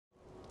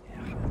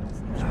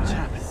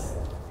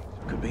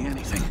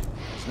anything.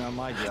 It's not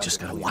my job. I just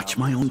gotta watch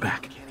my own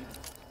back.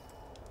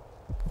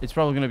 It's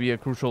probably going to be a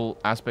crucial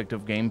aspect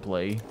of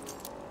gameplay.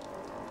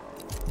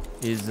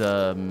 Is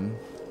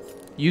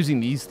using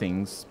these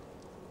things.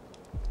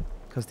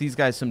 Because these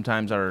guys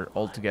sometimes are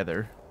all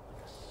together.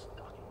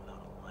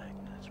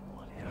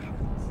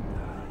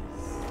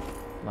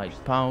 Light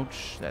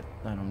pouch. That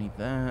I don't need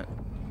that.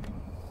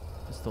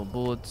 Pistol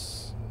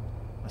bullets.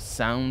 A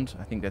sound.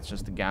 I think that's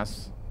just the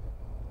gas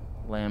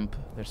lamp.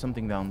 There's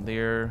something down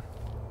there.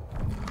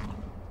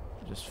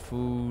 Just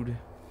food.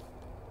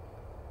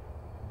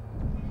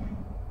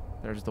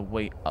 There's the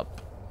way up.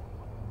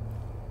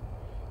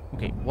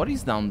 Okay, what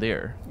is down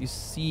there? You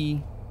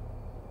see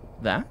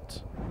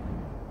that?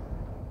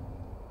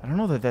 I don't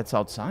know that that's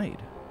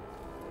outside.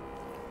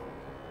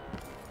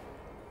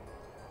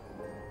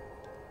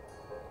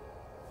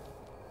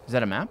 Is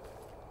that a map?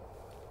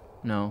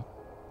 No.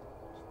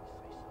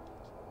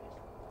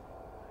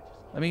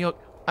 Let me go.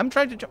 I'm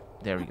trying to jump.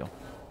 There we go.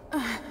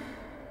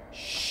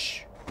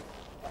 Shh.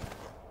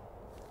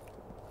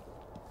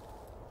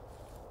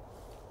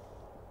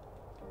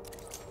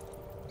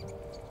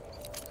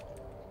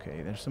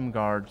 Okay, there's some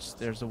guards.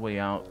 There's a way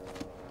out.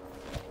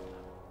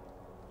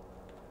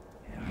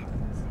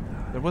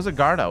 There was a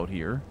guard out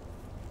here.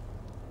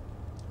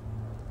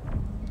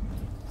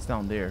 It's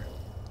down there.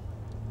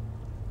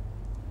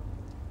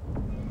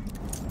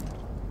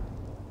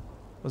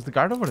 Was the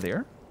guard over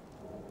there?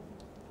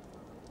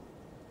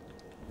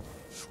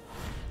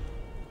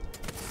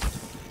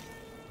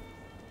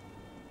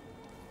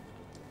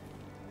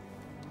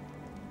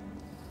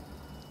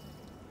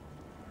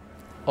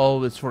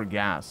 Oh, it's for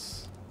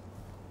gas.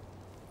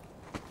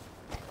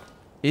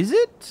 Is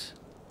it?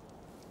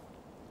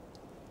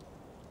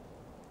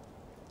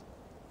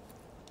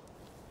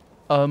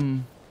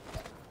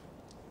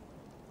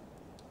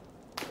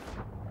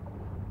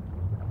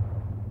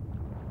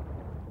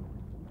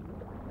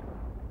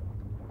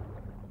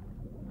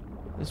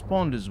 This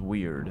pond is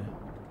weird.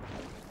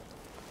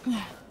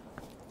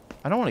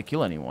 I don't want to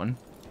kill anyone.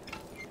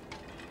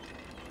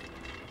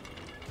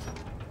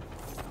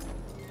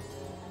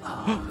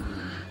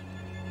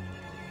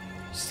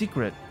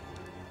 Secret.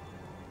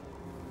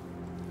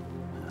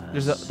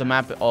 There's the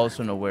map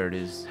also know where it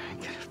is.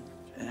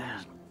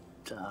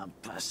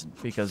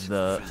 Because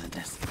the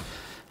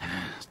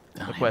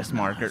quest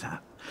marker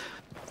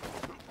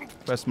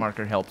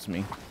helps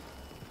me.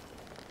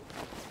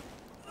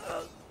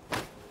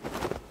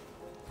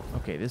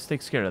 Okay, this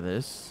takes care of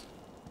this.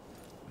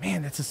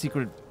 Man, that's a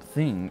secret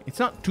thing. It's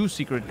not too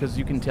secret because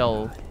you can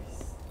tell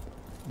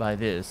by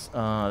this.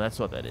 That's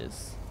what that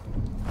is.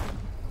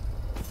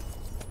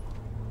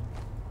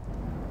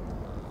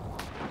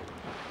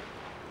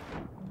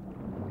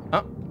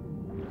 Oh.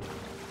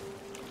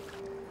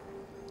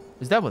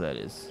 Is that what that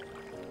is?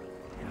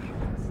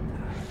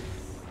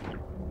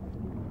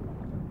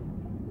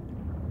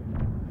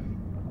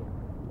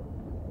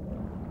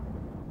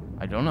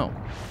 I don't know.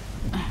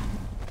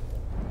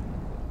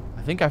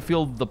 I think I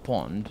filled the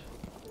pond.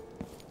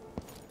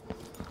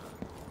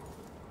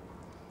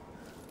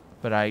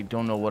 But I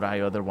don't know what I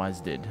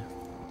otherwise did.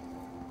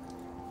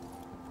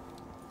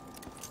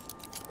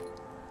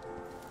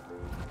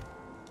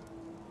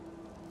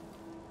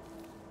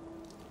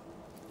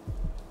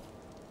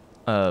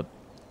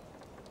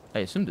 I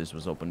assume this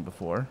was open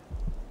before.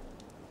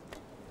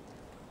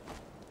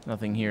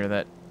 Nothing here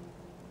that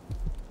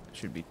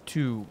should be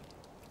too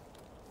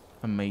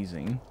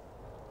amazing.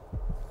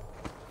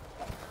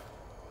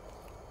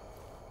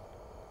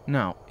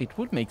 Now, it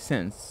would make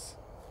sense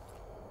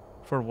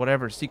for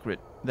whatever secret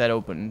that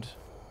opened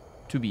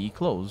to be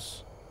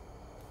close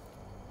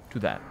to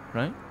that,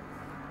 right?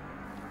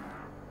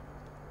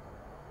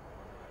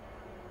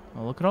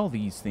 Oh, look at all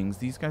these things.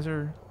 These guys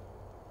are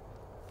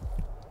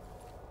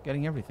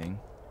getting everything.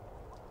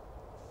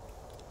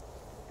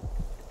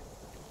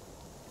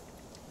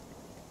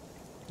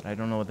 I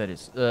don't know what that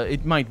is.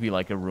 It might be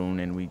like a rune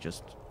and we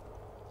just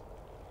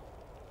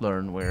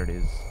learn where it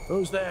is.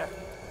 Who's there?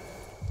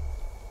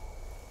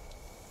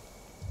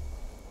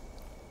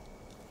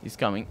 He's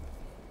coming.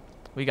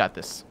 We got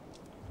this.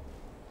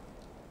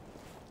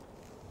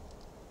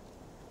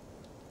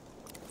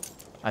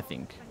 I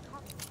think.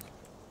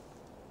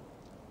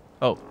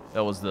 Oh,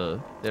 that was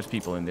the... There's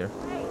people in there.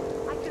 Hey,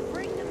 I can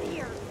bring them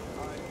here.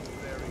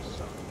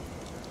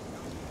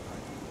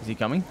 Is he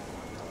coming?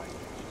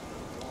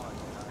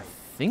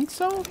 I think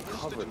so?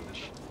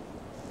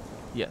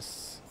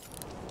 Yes.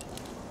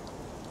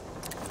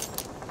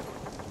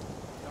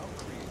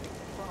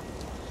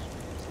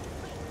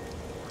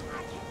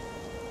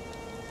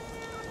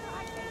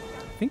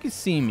 I think he's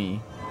seeing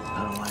me.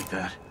 I don't like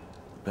that.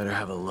 Better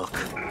have a look.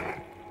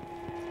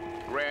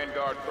 Grand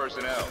Guard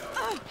personnel.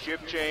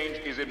 Shift change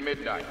is at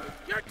midnight.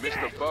 Missed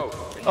the boat.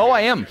 Oh,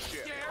 I am.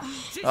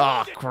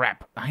 Oh,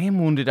 crap. I am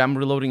wounded. I'm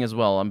reloading as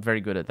well. I'm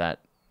very good at that.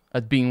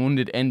 At being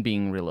wounded and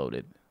being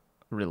reloaded.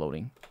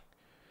 Reloading.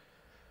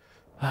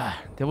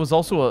 There was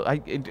also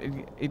a...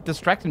 It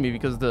distracted me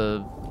because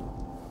the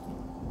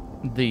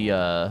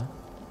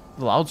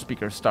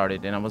loudspeakers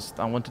started and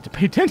I wanted to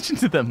pay attention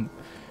to them.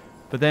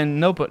 But then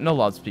no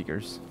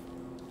loudspeakers.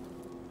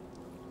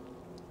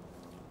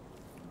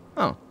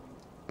 Oh.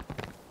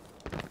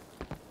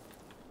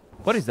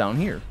 What is down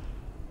here?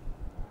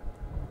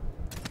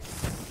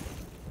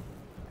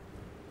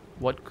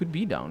 What could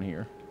be down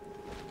here?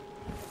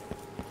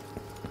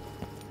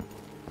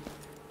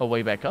 A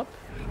way back up?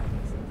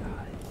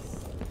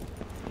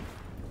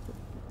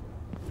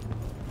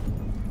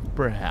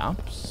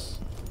 Perhaps.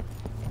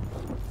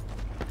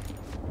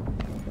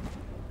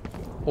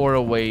 Or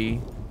a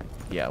way...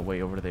 Yeah,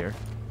 way over there.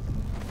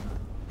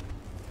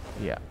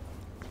 Yeah.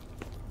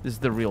 This is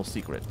the real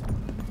secret.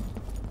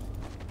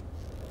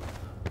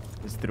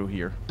 It's through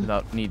here.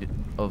 Without need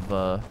of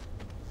the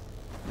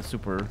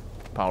super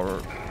power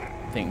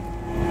thing.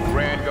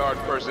 Grand Guard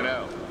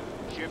personnel.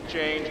 Shift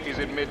change is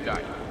at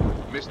midnight.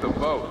 Miss the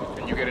boat,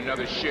 and you get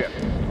another shift.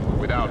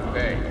 Without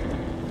pay.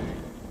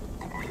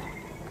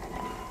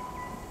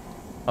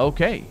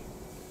 Okay.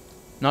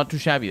 Not too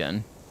shabby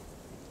then.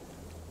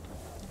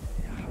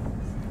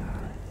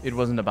 It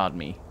wasn't about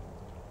me.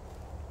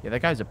 Yeah,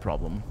 that guy's a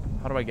problem.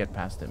 How do I get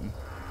past him?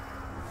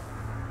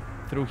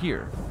 Through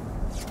here.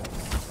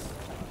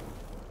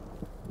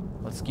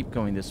 Let's keep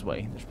going this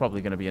way. There's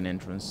probably gonna be an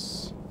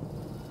entrance.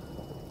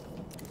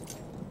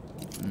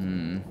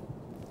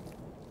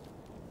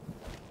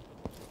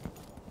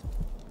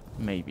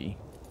 Maybe.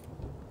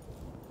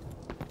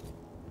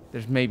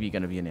 There's maybe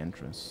gonna be an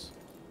entrance.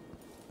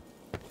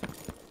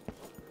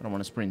 I don't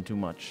want to sprint too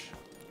much.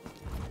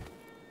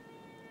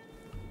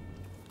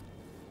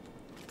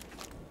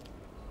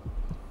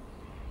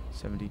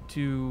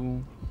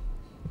 $72.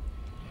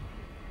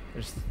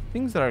 There's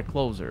things that are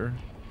closer.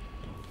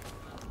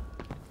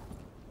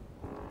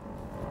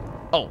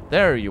 Oh,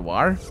 there you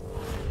are.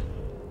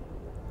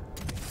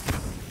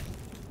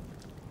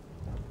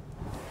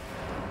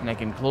 And I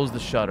can close the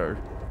shutter,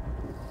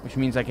 which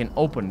means I can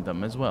open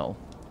them as well.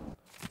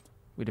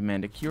 We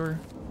demand a cure.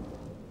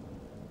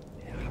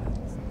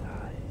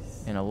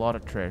 And a lot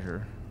of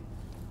treasure.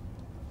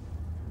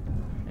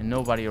 And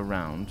nobody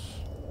around.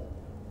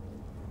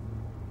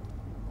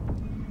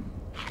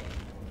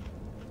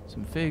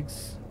 Some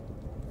figs.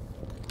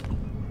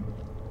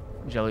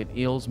 Jellied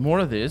eels. More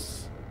of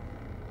this.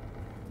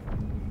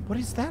 What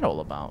is that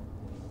all about?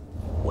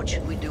 What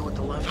should we do with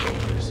the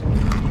leftovers?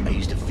 I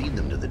used to feed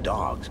them to the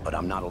dogs, but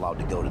I'm not allowed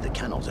to go to the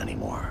kennels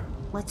anymore.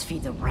 Let's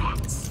feed the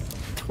rats.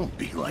 Don't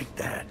be like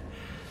that.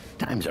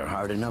 Times are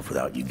hard enough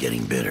without you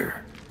getting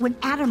bitter. When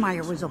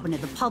Addermeyer was open to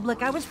the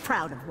public, I was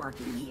proud of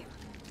working here.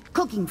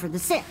 Cooking for the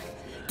sick.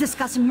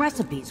 Discussing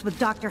recipes with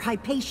Dr.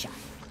 Hypatia.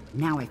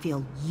 Now I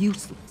feel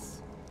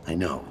useless. I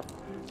know,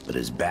 but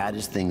as bad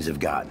as things have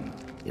gotten,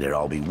 it'd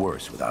all be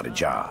worse without a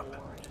job.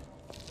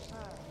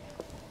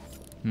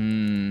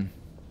 Well,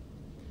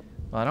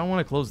 I don't want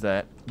to close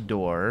that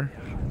door.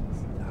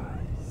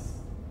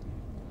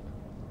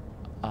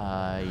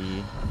 I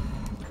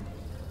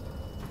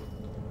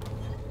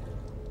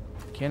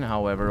can,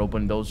 however,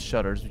 open those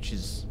shutters, which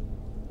is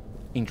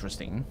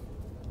interesting.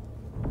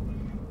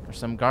 There's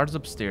some guards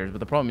upstairs, but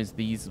the problem is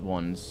these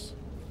ones.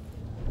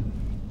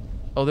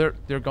 Oh,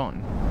 they're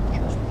gone.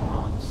 Just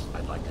once,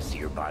 I'd like to see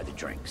her buy the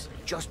drinks.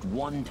 Just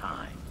one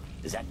time.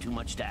 Is that too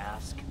much to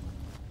ask?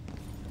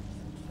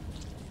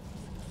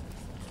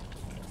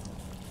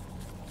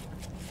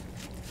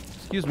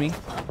 Excuse me.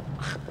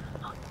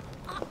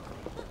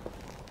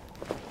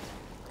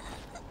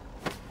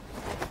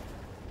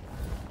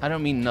 I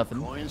don't mean nothing.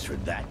 Coins for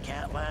that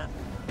cat lap?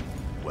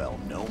 Well,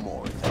 no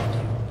more, thank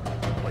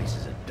you. The place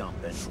is a dump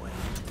anyway.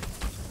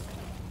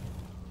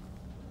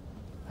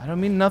 I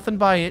don't mean nothing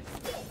by it.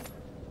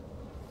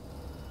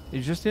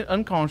 He's just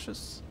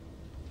unconscious.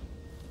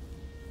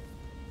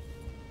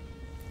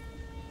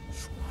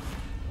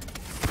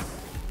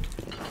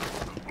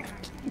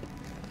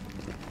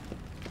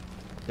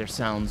 Their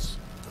sounds.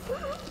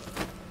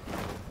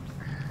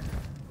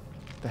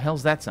 The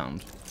hell's that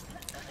sound?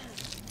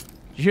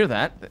 Did you hear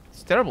that?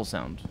 It's a terrible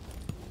sound.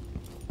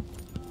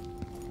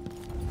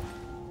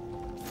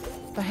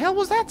 The hell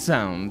was that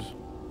sound?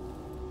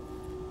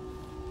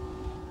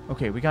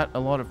 Okay, we got a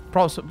lot of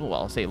well,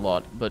 I'll say a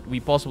lot, but we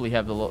possibly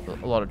have a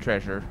lot of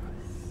treasure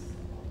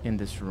in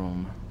this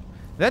room.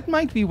 That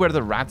might be where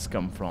the rats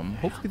come from.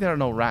 Hopefully there are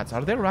no rats.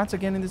 Are there rats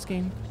again in this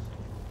game?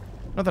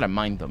 Not that I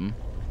mind them.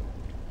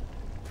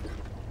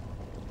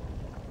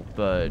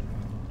 But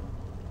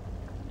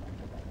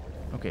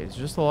okay, it's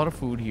just a lot of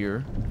food here,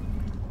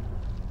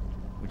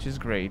 which is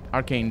great.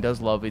 Arcane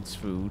does love its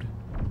food.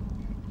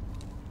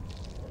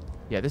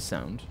 Yeah, this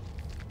sound.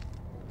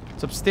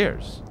 It's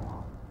upstairs.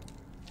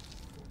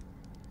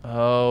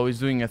 Oh, he's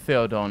doing a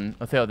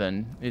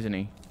Theoden, isn't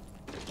he?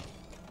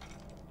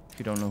 If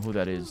you don't know who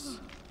that is,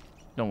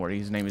 don't worry,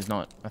 his name is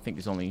not, I think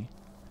he's only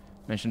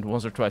mentioned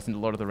once or twice in The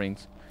Lord of the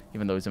Rings,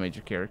 even though he's a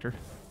major character.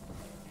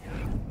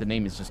 The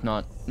name is just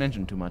not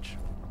mentioned too much.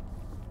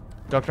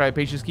 Dr.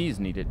 Hypatia's key is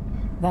needed.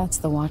 That's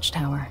the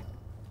watchtower.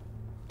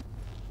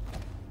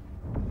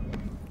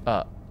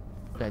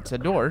 That's a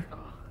door.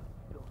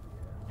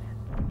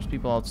 There's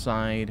people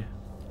outside.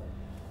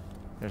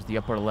 There's the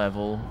upper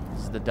level.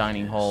 This is the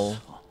dining hall.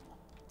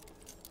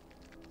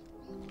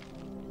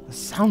 The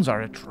sounds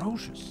are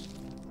atrocious.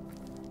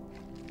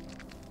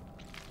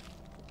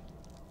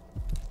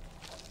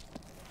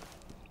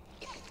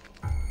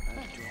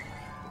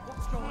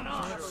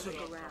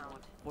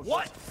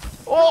 What?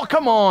 Oh,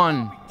 come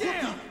on!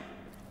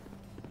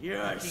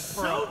 You're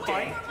so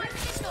dead.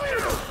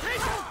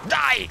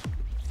 Die!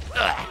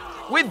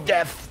 Ugh. With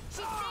death.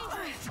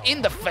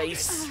 In the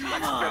face.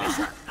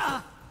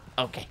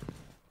 Okay.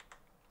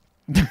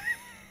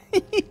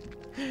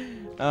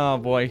 Oh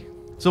boy.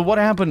 So what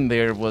happened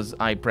there was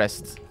I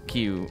pressed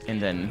Q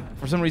and then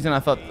for some reason I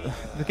thought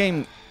the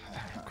game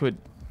could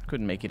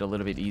make it a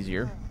little bit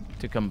easier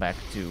to come back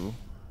to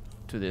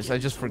this. I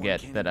just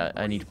forget that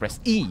I need to press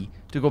E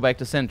to go back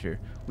to center,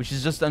 which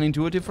is just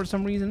unintuitive for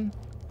some reason.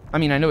 I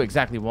mean, I know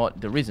exactly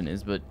what the reason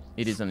is, but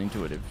it is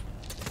unintuitive.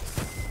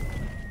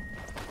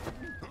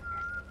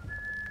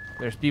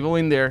 There's people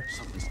in there.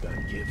 Something's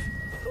gotta give.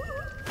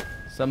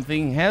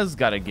 Something has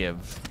gotta give.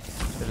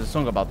 There's a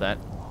song about that.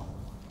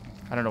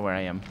 I don't know where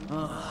I am.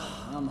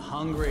 I'm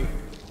hungry.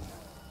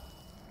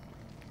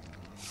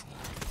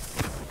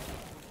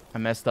 I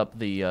messed up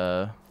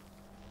the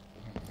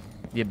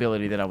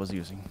ability that I was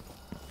using.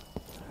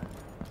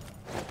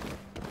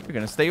 We're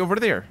gonna stay over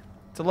there.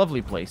 It's a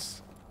lovely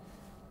place.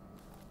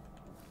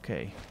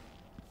 Okay.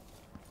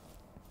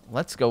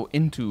 Let's go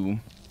into...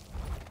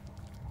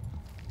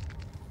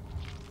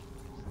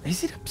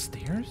 Is it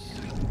upstairs?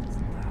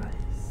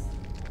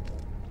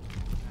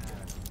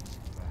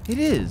 It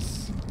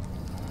is.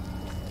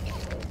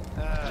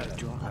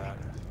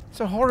 It's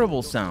a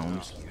horrible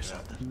sound. Or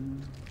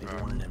something. Maybe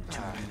one of them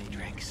too many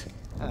drinks.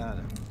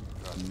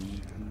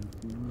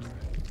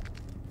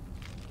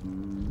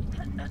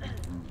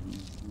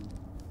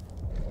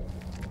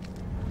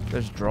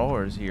 There's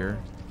drawers here.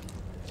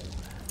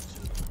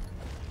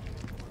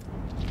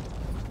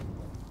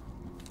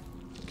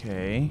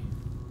 Okay.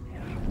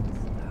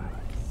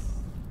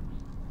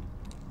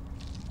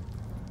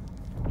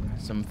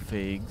 Some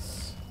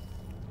figs.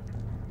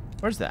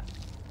 Where's that?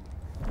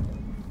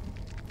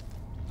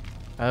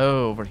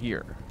 Oh, over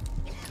here.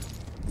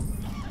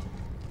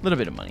 A little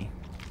bit of money.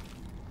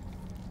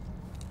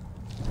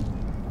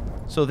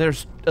 So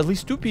there's at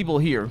least 2 people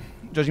here,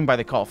 judging by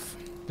the cough.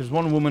 There's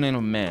 1 woman and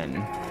a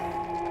man.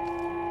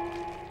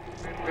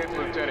 5th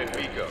Lieutenant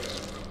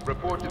Mikos,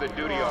 report to the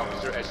duty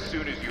officer as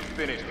soon as you've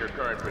finished your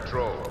current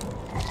patrol.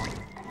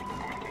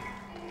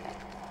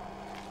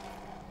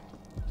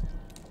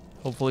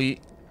 Hopefully,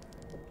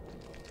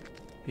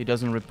 he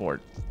doesn't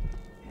report.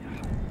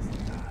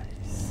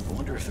 I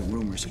wonder if the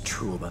rumors are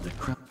true about the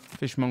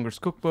Fishmonger's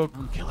cookbook.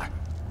 killer.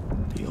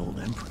 The old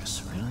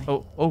Empress, really?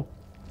 Oh,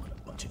 What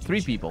a bunch of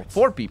 3 people.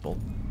 4 people.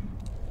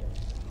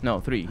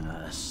 No, 3.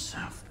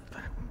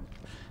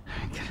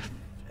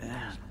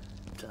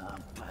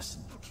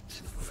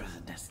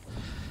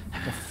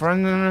 The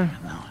front.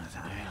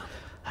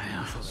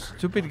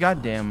 Stupid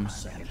goddamn.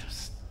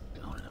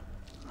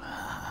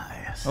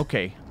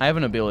 Okay, I have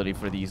an ability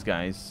for these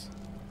guys.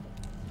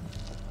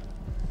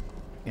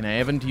 And I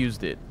haven't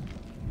used it.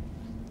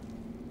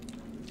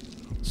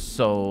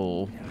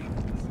 So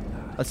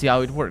let's see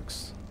how it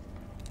works.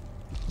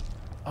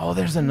 Oh,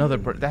 there's another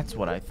that's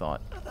what I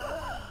thought.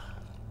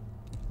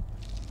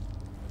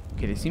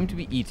 Okay, they seem to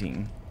be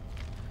eating.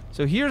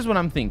 So here's what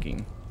I'm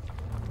thinking.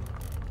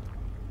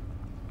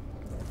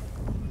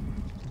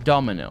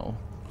 Domino.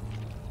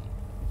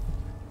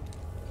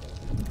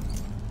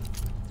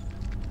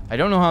 I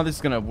don't know how this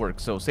is gonna work,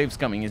 so save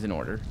scumming is in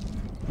order.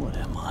 What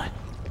am I?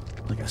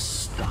 Like a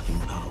stocking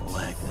without a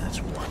leg, that's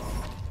what.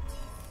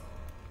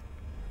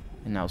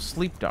 And now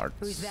sleep darts.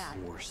 Who's that?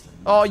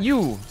 Oh,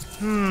 you!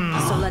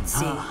 So let's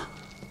see.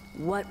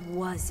 What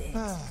was it?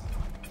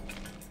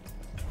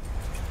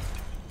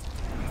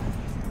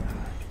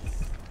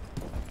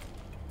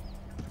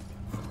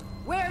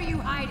 Where are you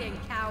hiding,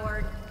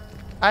 coward?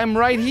 I'm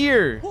right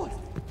here!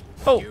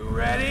 Oh! You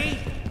ready?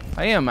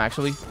 I am,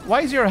 actually.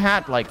 Why is your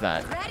hat like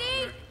that?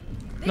 Ready?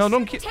 This No,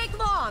 don't shouldn't take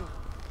long.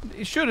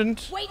 It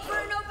shouldn't. Wait for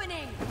an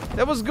opening.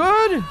 That was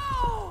good!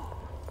 Oh,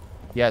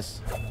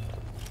 Yes.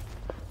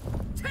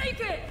 take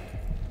it.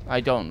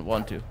 I don't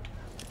want to.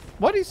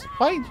 Why do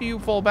you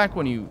fall back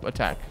when you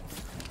attack?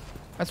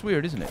 That's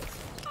weird, isn't it?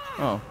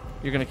 Oh,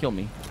 you're gonna kill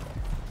me.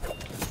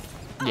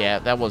 Yeah,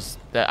 that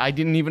I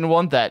didn't even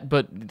want that,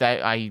 but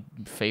I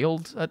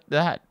failed at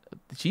that.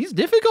 She's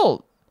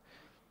difficult.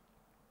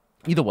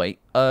 Either way,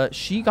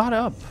 she got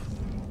up.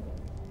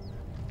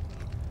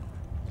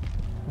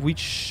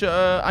 Which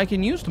I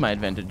can use to my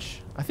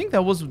advantage. I think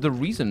that was the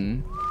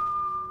reason.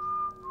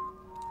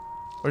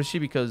 Or is she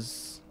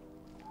because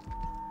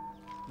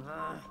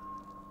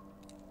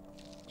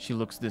she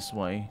looks this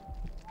way?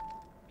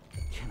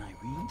 Can I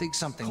read? I think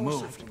something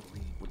moved.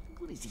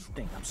 What does he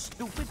think? I'm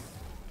stupid?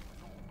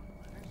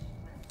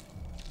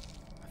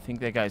 I think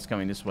that guy's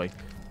coming this way.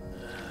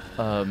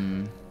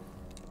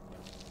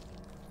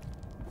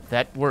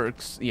 That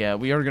works. Yeah,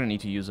 we are gonna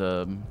need to use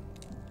an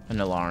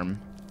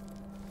alarm.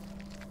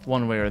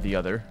 One way or the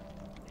other.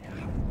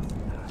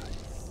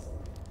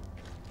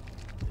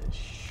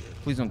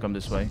 Please don't come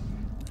this way.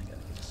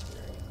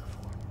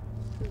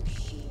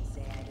 She's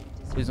added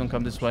Please don't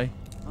come this way.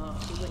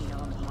 She wouldn't know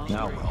him as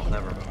No, I'll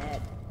never.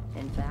 head.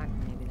 In fact,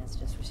 maybe that's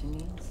just what she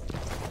needs.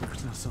 If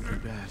it's not something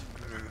bad,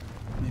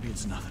 maybe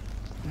it's nothing.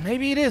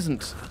 Maybe it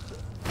isn't.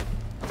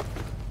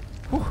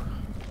 Whew.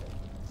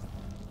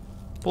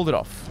 Pulled it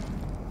off.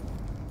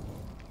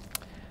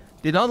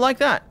 Did not like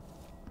that.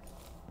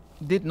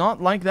 Did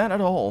not like that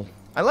at all.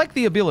 I like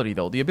the ability,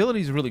 though. The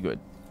ability is really good.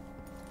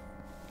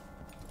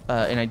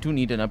 And I do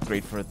need an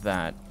upgrade for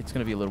that. It's going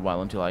to be a little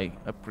while until I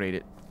upgrade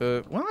it.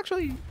 Well,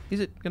 actually, is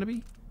it going to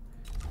be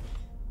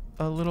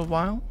a little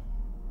while?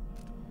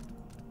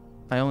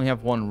 I only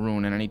have 1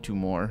 rune, and I need 2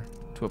 more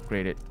to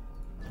upgrade it.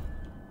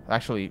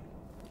 Actually,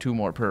 2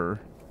 more per.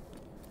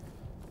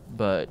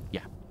 But,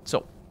 yeah.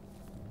 So,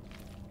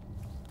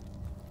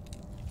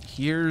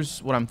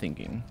 here's what I'm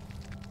thinking.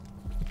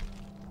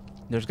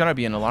 There's got to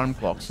be an alarm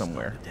clock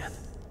somewhere. Death.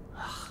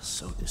 Ugh,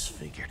 so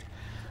disfigured.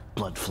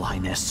 Blood fly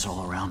nests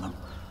all around them.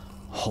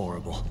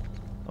 Horrible.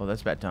 Oh,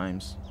 that's bad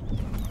times.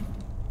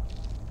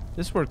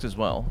 This works as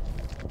well.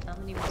 How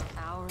many more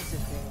hours of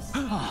this?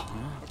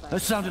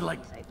 That sounded like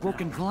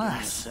broken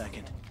glass.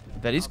 Second.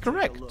 That is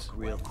correct. Look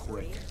real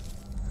quick.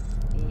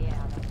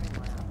 Yeah, that's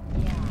well.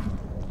 Yeah.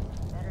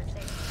 Better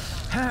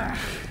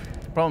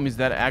safe The problem is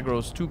that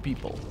aggro's 2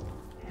 people.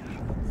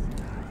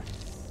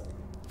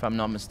 If I'm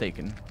not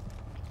mistaken.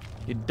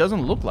 It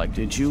doesn't look like it.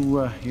 Did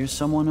you hear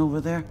someone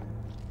over there?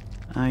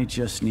 I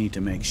just need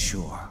to make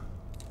sure.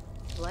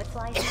 blood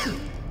flies.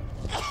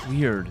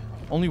 Weird.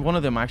 Only one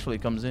of them actually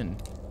comes in.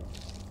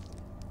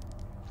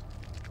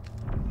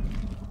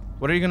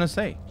 What are you gonna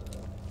say?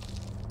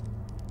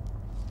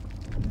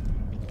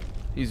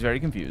 He's very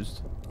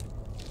confused.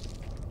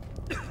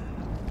 Did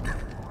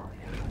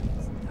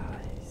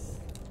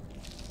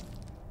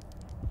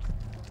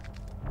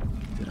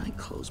I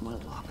close my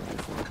locker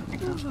before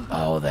coming out?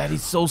 Oh, that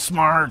is so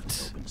smart.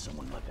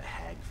 Someone like a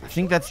hag. I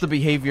think that's the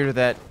behavior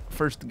that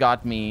first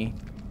got me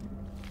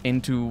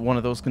into one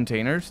of those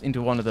containers,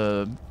 into one of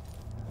the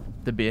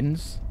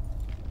bins.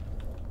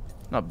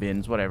 Not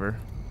bins, whatever.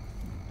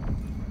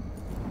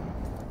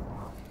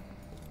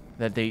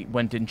 That they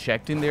went and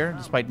checked in there,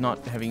 despite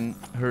not having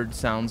heard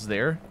sounds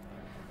there.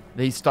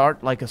 They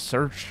start like a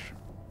search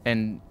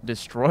and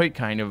destroy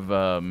kind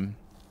of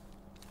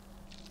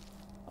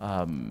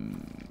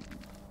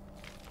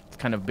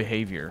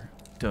behavior.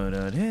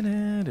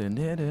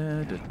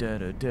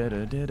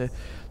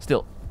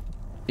 Still,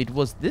 it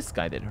was this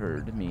guy that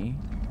heard me,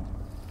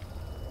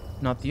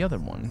 not the other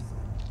one.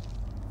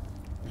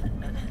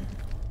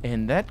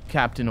 And that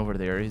captain over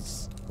there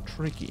is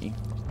tricky.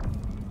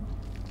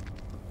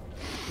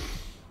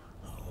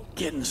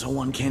 Getting so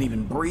one can't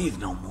even breathe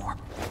no more.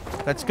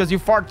 That's because you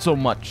fart so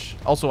much.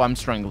 Also, I'm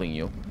strangling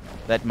you.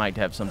 That might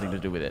have something to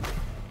do with it.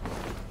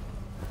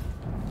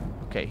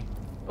 Okay.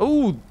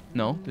 Oh,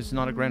 no. This is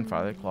not a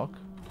grandfather clock.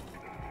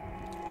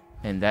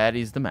 And that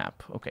is the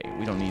map. Okay,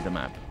 we don't need the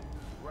map.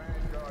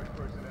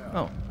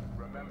 Oh.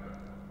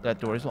 That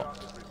door is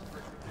locked.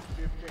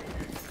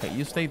 Okay,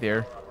 you stay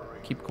there.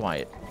 Keep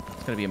quiet.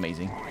 It's gonna be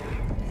amazing.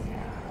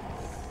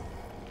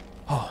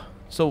 Oh,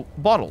 so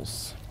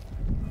bottles.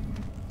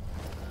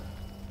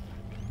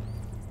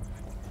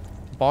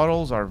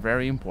 Bottles are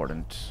very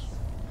important.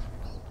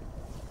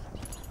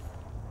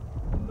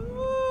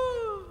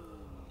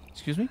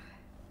 Excuse me?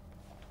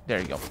 There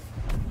you go.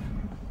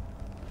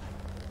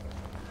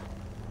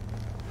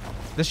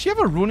 Does she have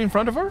a rune in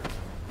front of her?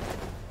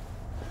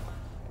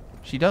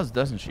 She does,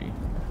 doesn't she?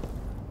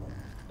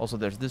 Also,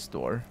 there's this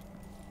door.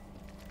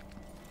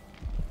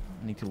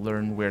 I need to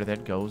learn where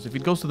that goes. If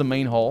it goes to the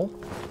main hall,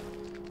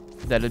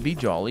 that'd be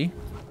jolly.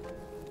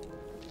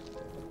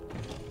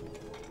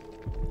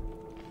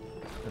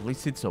 At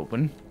least it's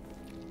open.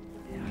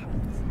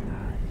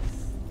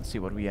 Let's see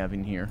what we have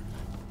in here.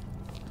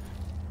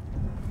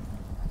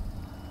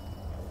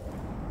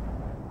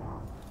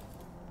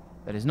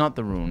 That is not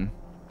the rune.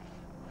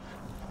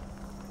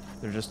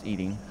 They're just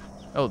eating.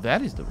 Oh,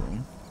 that is the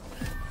rune.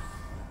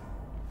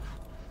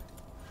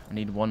 I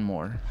need one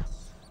more.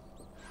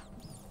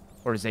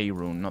 Or is a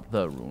rune, not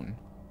the rune.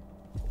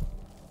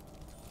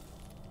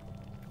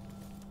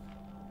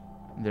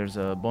 There's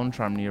a bone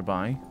charm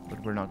nearby,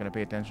 but we're not going to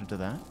pay attention to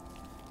that.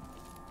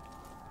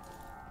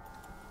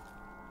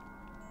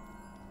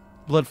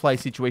 Bloodfly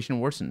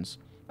situation worsens.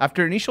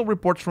 After initial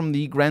reports from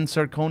the Grand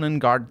Sarkonan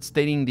Guard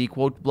stating the,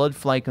 quote,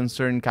 bloodfly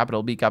concern,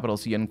 capital B, capital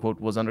C, unquote,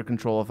 was under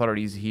control,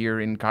 authorities here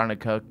in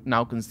Karnaca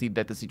now concede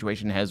that the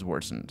situation has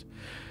worsened.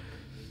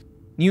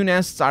 New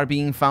nests are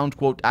being found,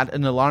 quote, at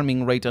an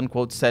alarming rate,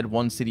 unquote, said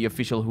one city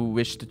official who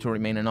wished to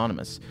remain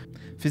anonymous.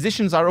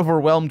 Physicians are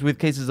overwhelmed with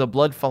cases of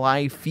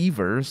bloodfly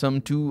fever,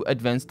 some too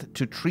advanced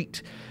to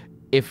treat.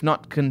 If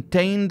not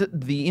contained,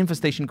 the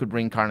infestation could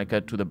bring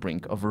Karnaca to the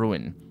brink of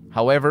ruin.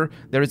 However,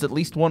 there is at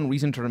least one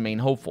reason to remain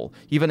hopeful.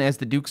 Even as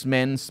the Duke's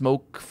men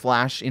smoke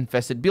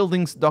flash-infested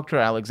buildings, Dr.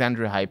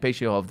 Alexandra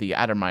Hypatia of the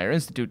Addermeyer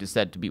Institute is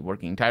said to be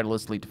working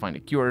tirelessly to find a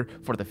cure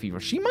for the fever.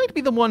 She might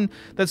be the one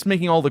that's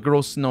making all the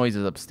gross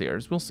noises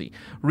upstairs. We'll see.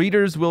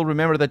 Readers will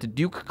remember that the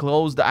Duke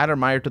closed the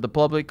Addermeyer to the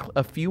public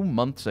a few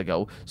months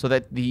ago so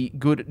that the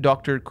good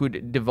doctor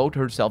could devote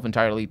herself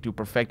entirely to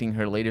perfecting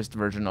her latest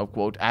version of,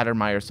 quote,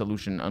 Addermeyer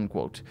solution,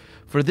 unquote.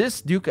 For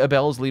this, Duke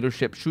Abel's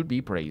leadership should be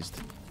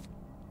praised.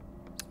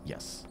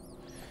 Yes,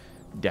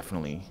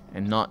 definitely.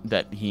 And not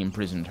that he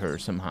imprisoned her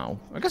somehow.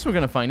 I guess we're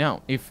going to find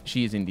out if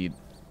she is indeed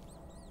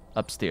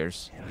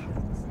upstairs,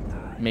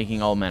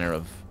 making all manner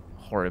of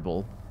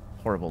horrible,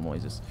 horrible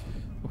noises.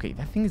 Okay,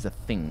 that thing is a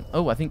thing.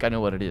 Oh, I think I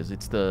know what it is.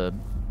 It's the...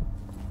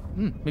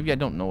 maybe I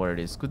don't know where it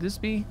is. Could this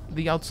be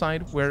the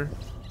outside where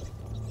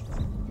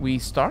we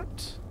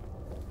start?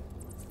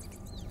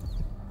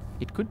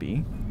 It could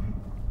be.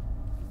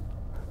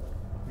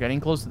 We're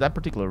getting close to that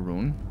particular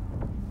rune.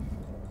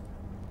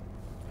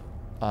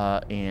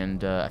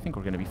 I think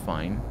we're gonna be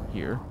fine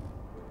here.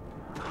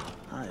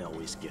 I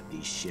always get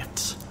these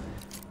shifts.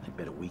 I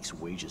bet a week's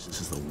wages this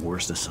is the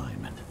worst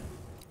assignment.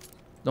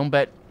 Don't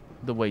bet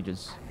the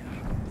wages.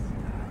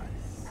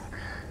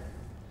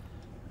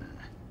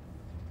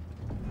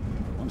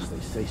 Once they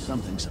say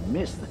something's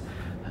amiss,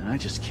 then I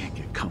just can't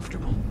get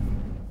comfortable.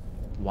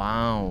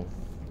 Wow.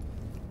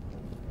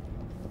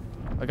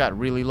 I got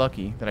really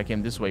lucky that I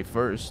came this way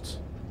first.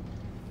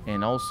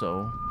 And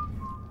also...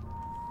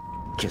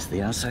 Kiss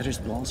the outsider's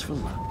balls for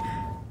luck.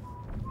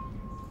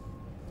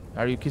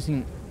 Are you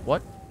kissing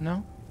what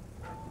now?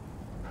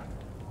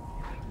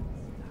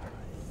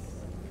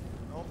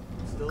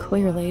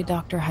 Clearly,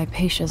 Dr.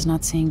 Hypatia's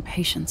not seeing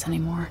patients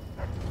anymore.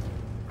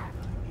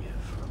 Yeah,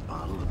 for a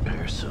bottle of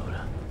pear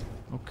soda.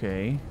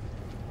 Okay.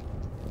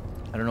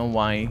 I don't know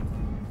why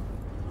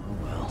Oh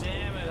well.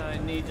 Damn it, I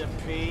need to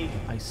pee.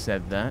 I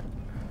said that.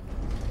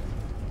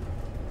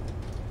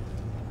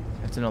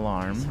 That's an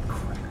alarm.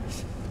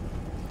 Crackers.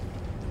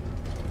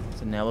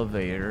 It's an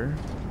elevator.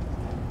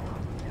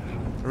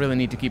 I really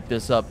need to keep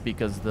this up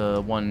because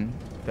the one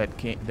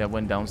that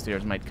went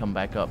downstairs might come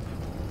back up.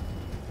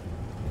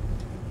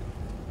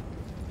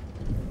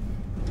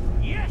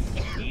 Yes,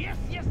 yes,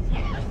 yes,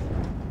 yes.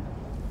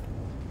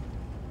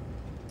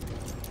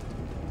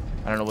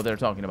 I don't know what they're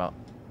talking about.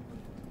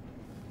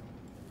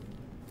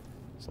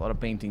 There's a lot of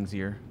paintings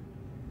here.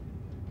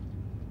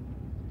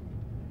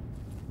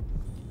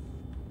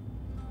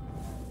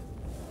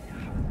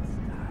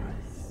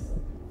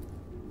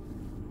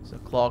 There's a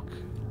clock.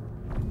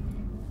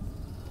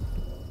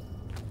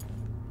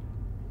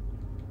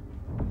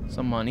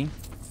 Some money.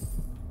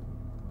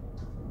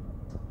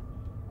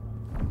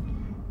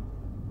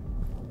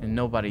 And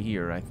nobody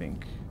here, I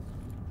think.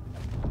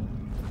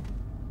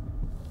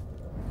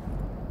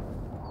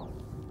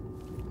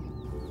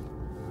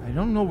 I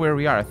don't know where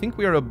we are. I think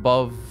we are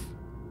above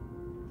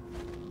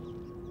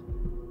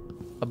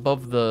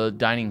the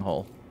dining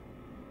hall.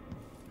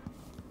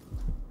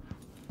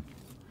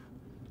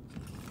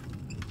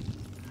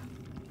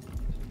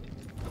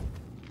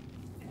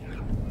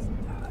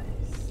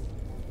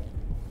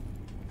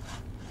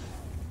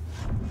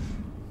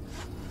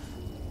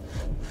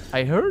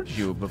 I heard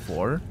you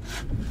before.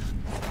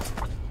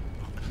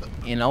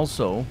 And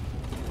also...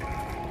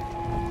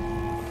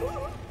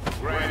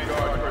 Grand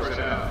Guard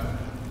personnel.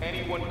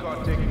 Anyone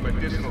caught taking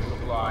medicinal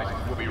supplies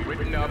will be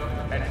written up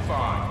and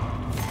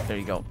fined. There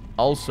you go.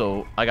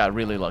 Also, I got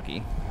really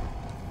lucky.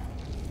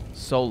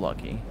 So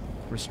lucky.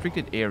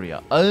 Restricted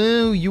area.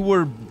 Oh, you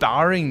were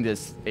barring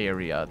this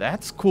area.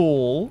 That's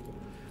cool.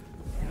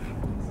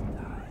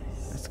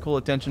 That's cool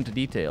attention to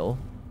detail.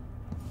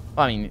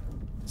 I mean,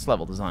 it's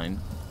level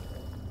design.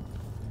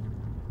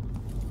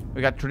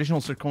 We got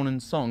traditional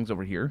Serkonan songs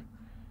over here.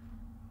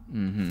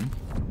 Mm-hmm.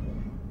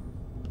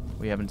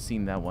 We haven't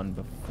seen that one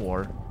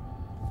before.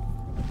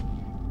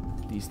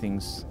 These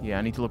things... Yeah,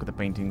 I need to look at the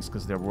paintings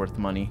because they're worth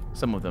money.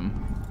 Some of them.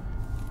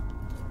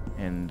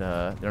 And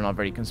they're not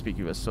very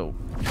conspicuous, so...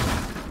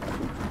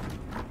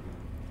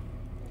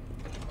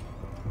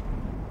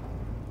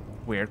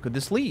 Where could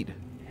this lead?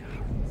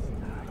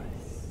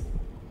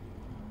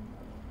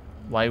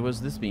 Why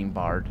was this being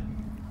barred?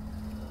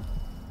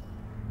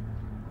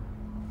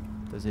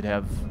 Does it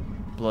have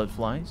blood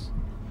flies?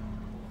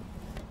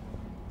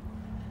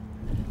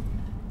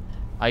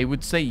 I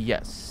would say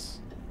yes.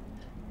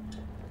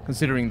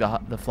 Considering the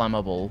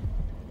flammable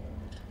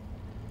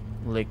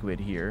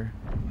liquid here.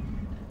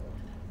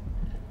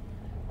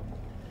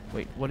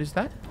 Wait, what is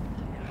that?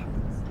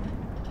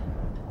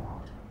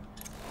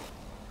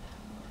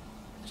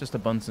 It's just a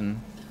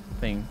Bunsen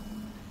thing.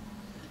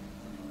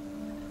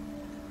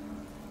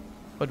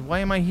 But why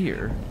am I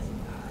here?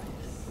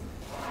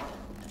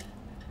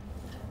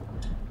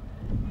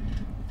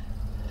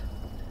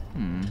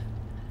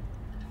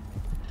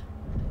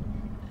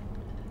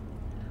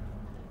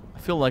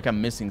 I feel like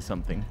I'm missing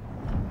something.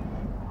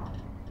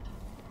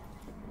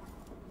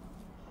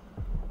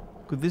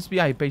 Could this be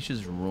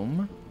Hypatia's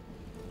room?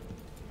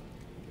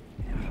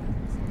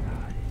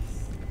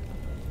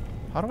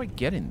 How do I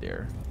get in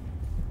there?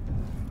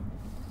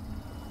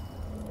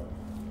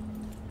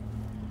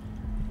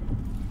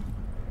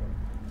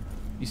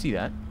 You see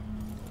that?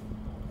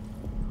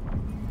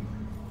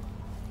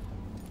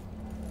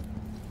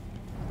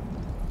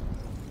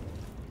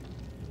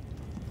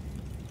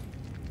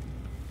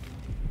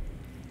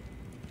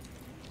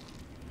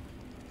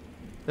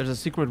 There's a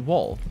secret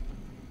wall.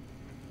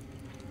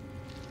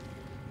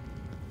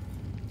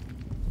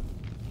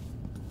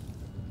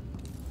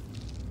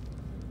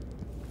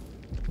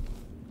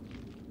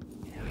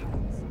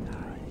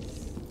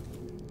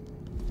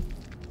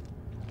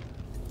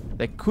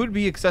 That could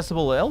be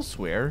accessible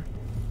elsewhere.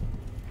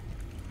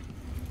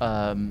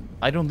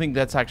 I don't think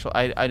that's actual.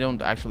 I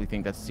don't actually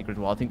think that's a secret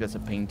wall. I think that's a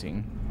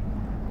painting.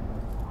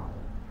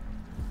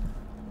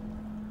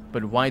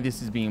 But why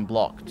this is being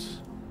blocked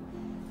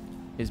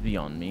is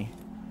beyond me.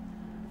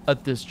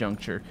 At this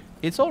juncture,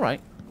 it's all right.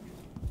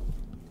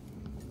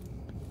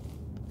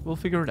 We'll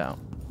figure it out.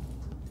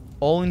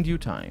 All in due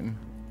time.